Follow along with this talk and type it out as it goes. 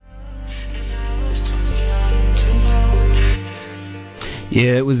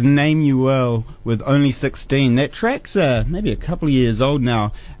Yeah, it was Name You Well with Only 16. That track's maybe a couple of years old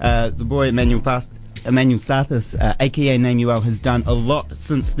now. The boy Emmanuel Sathis, aka Name You Well, has done a lot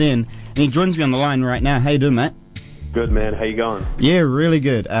since then. And he joins me on the line right now. How you doing, mate? Good, man. How you going? Yeah, really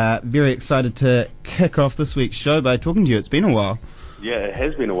good. Very excited to kick off this week's show by talking to you. It's been a while. Yeah, it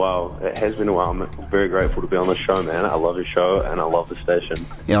has been a while. I'm very grateful to be on the show, man. I love your show and I love the station.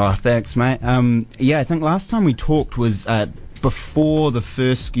 Oh, thanks, mate. Yeah, I think last time we talked was before the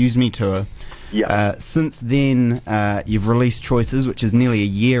first Excuse Me tour. Yeah. Since then, you've released Choices, which is nearly a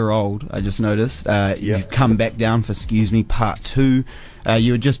year old, I just noticed. You've come back down for Excuse Me Part 2.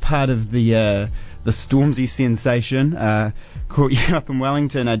 You were just part of the Stormzy sensation. Caught you up in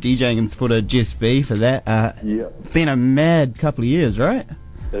Wellington DJing in support of Jess B for that. Been a mad couple of years, right?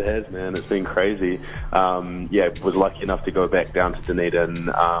 It has, man. It's been crazy. Was lucky enough to go back down to Dunedin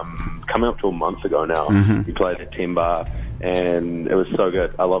coming up to a month ago now. Mm-hmm. We played at 10 Bar, and it was so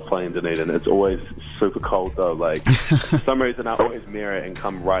good. I love playing Dunedin. It's always super cold, though. Like, for some reason, I always mirror it and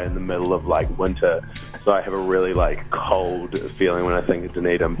come right in the middle of, like, winter. So I have a really, like, cold feeling when I think of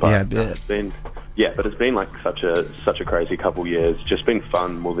Dunedin. But yeah, I bet. It's been like such a crazy couple years. Just been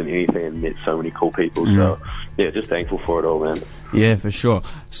fun more than anything, and met so many cool people. So yeah, just thankful for it all, man. Yeah, for sure.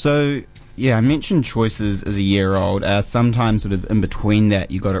 So yeah, I mentioned Choices as a year old. Sometimes sort of in between that,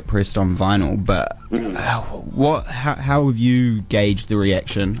 you got it pressed on vinyl. But how have you gauged the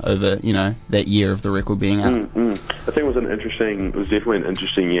reaction over that year of the record being out? I think it was definitely an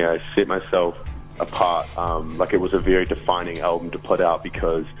interesting year. I set myself apart. Like, it was a very defining album to put out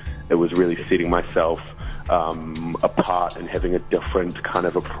because it was really setting myself apart and having a different kind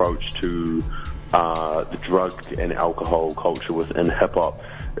of approach to the drug and alcohol culture within hip-hop.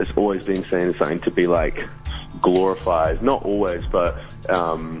 It's always been seen as something to be, like, glorified. Not always, but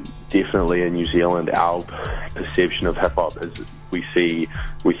definitely in New Zealand, our perception of hip-hop is we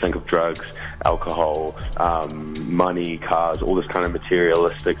think of drugs, alcohol, money, cars, all this kind of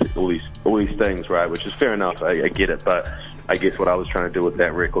materialistic, all these things, right? Which is fair enough. I get it, but I guess what I was trying to do with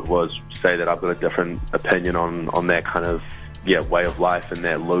that record was say that I've got a different opinion on that kind of way of life and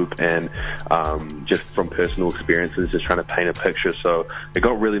that loop, and just from personal experiences, just trying to paint a picture. So it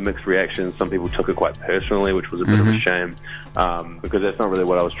got really mixed reactions. Some people took it quite personally, which was a bit of a shame, because that's not really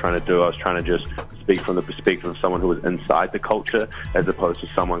what I was trying to do. I was trying to just speak from the perspective of someone who was inside the culture, as opposed to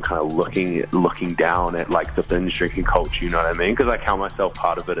someone kind of looking down at, like, the binge drinking culture, you know what I mean? Because I count myself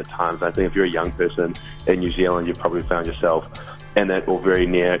part of it at times. I think if you're a young person in New Zealand, you've probably found yourself in that, or very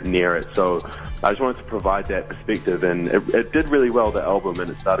near it. So I just wanted to provide that perspective, and it did really well, the album, and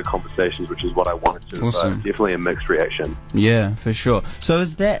it started conversations, which is what I wanted to. Awesome. But definitely a mixed reaction. Yeah, for sure. So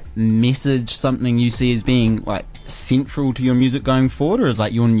is that message something you see as being, like, central to your music going forward, or is,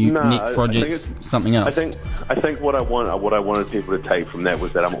 like, your next project something else? I think what I wanted people to take from that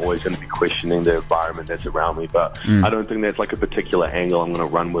was that I'm always going to be questioning the environment that's around me, but I don't think that's, like, a particular angle I'm going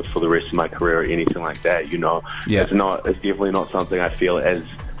to run with for the rest of my career or anything like that. Yeah. It's definitely not something I feel as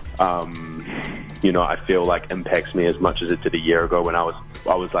I feel like impacts me as much as it did a year ago when I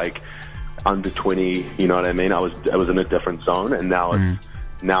was like under 20. You know what I mean? I was in a different zone, and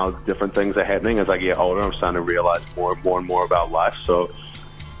now different things are happening. As I get older, I'm starting to realize more and more about life. So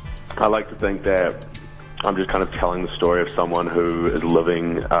I like to think that I'm just kind of telling the story of someone who is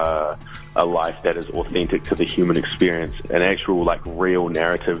living a life that is authentic to the human experience, an actual, like, real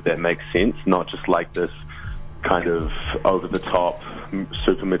narrative that makes sense, not just like this kind of over-the-top,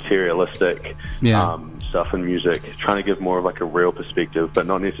 super materialistic stuff in music. Trying to give more of, like, a real perspective, but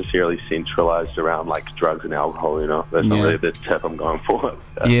not necessarily centralized around, like, drugs and alcohol. That's not really the tip I'm going for.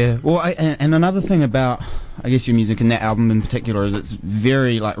 Yeah. Well, and another thing about, I guess, your music and that album in particular is it's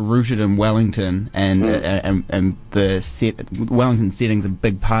very, like, rooted in Wellington, and the Wellington setting's a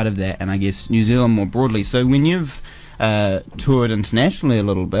big part of that, and I guess New Zealand more broadly. So when you've toured internationally a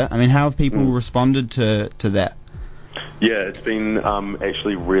little bit, I mean, how have people responded to that? Yeah, it's been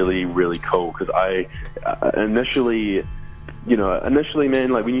actually really, really cool, because I initially, man,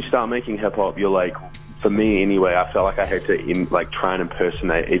 like, when you start making hip-hop, you're like, for me anyway, I felt like I had to try and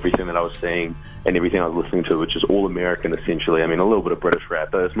impersonate everything that I was seeing and everything I was listening to, which is all American essentially. I mean, a little bit of British rap,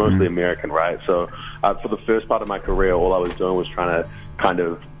 but it's mostly American, right? So for the first part of my career, all I was doing was trying to kind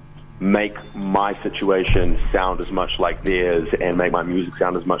of make my situation sound as much like theirs and make my music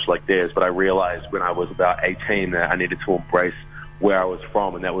sound as much like theirs. But I realized when I was about 18 that I needed to embrace where I was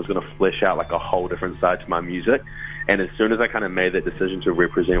from, and that was going to flesh out, like, a whole different side to my music. And as soon as I kind of made that decision to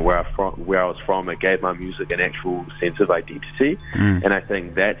represent where I was from, it gave my music an actual sense of identity. And I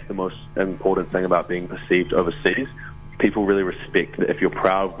think that's the most important thing about being perceived overseas. people really respect that if you're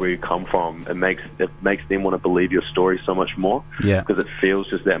proud of where you come from, it makes them want to believe your story so much more. Yeah. Because it feels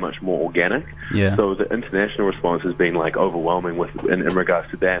just that much more organic. Yeah. So the international response has been like overwhelming in regards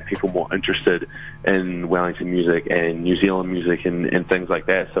to that. People more interested in Wellington music and New Zealand music and things like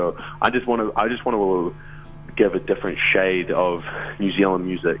that. So I just want to give a different shade of New Zealand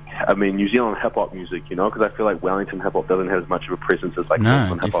music. I mean, New Zealand hip-hop music, because I feel like Wellington hip-hop doesn't have as much of a presence as like no,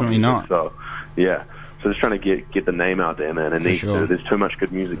 hip-hop definitely music. not. So, yeah. So just trying to get the name out there, man. And there's too much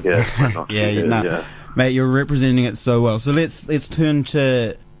good music here. Yeah. Mate, you're representing it so well. So let's turn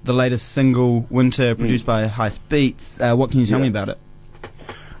to the latest single, Winter, produced by Heist Beats. What can you tell me about it?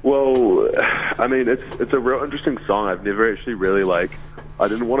 Well, I mean, it's a real interesting song. I've never actually really I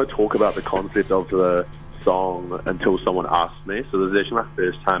didn't want to talk about the concept of the song until someone asked me. So this is actually my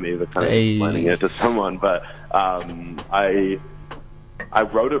first time ever kind of explaining it to someone. But I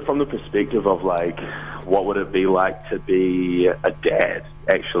wrote it from the perspective of what would it be like to be a dad,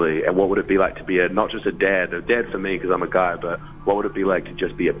 actually, and what would it be like to be not just a dad for me because I'm a guy, but what would it be like to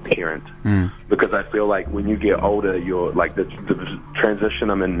just be a parent? Because I feel like when you get older, you're like the transition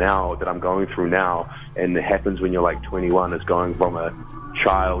I'm in now, that I'm going through now, and it happens when you're 21, is going from a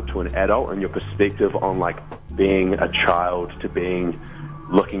child to an adult, and your perspective on being a child to being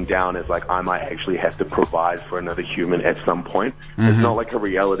looking down as I might actually have to provide for another human at some point. It's not a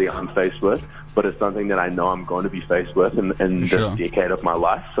reality I'm faced with, but it's something that I know I'm going to be faced with in this decade of my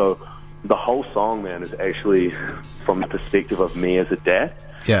life. So the whole song, man, is actually from the perspective of me as a dad.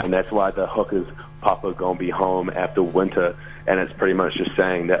 Yeah. And that's why the hook is Papa gonna be home after winter, and it's pretty much just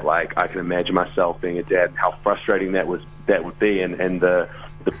saying that I can imagine myself being a dad and how frustrating that would be, and the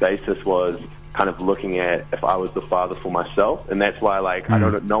basis was kind of looking at if I was the father for myself. And that's why I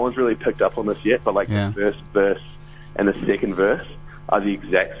don't know, no one's really picked up on this yet, but the first verse and the second verse are the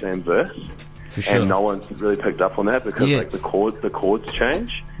exact same verse. For sure. And no one's really picked up on that because the chords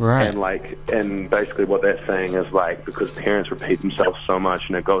change, right? And basically what that's saying is because parents repeat themselves so much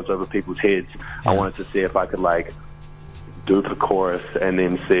and it goes over people's heads. I wanted to see if I could do the chorus and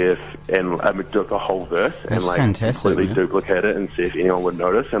then see if do the whole verse. That's and fantastic, completely man. duplicate it and see if anyone would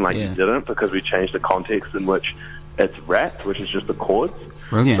notice. And you didn't, because we changed the context in which it's rapped, which is just the chords.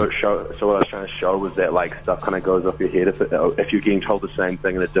 Brilliant. So what I was trying to show was that stuff kind of goes off your head. If you're getting told the same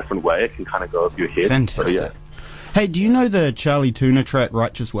thing in a different way, it can kind of go off your head. Fantastic. So, yeah. Hey, do you know the Charlie Tuna track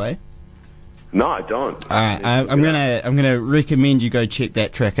 "Righteous Way"? No, I don't. I'm gonna recommend you go check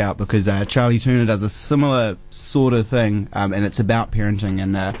that track out, because Charlie Tuna does a similar sort of thing, and it's about parenting.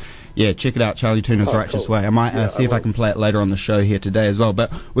 And check it out, Charlie Tuna's "Righteous Way." I might see if I can play it later on the show here today as well.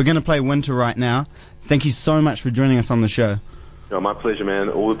 But we're gonna play Winter right now. Thank you so much for joining us on the show. No, my pleasure, man.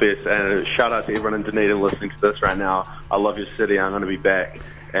 All the best. And shout out to everyone in Dunedin listening to this right now. I love your city. I'm going to be back.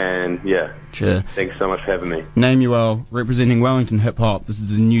 And, sure. Thanks so much for having me. Name You Well, representing Wellington Hip Hop. This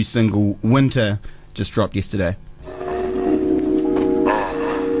is a new single, Winter, just dropped yesterday.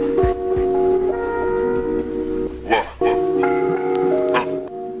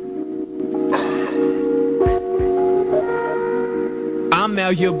 I'm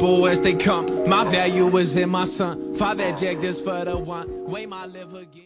malleable as they come. My value is in my son. 5 adjectives for the one. Weigh my liver.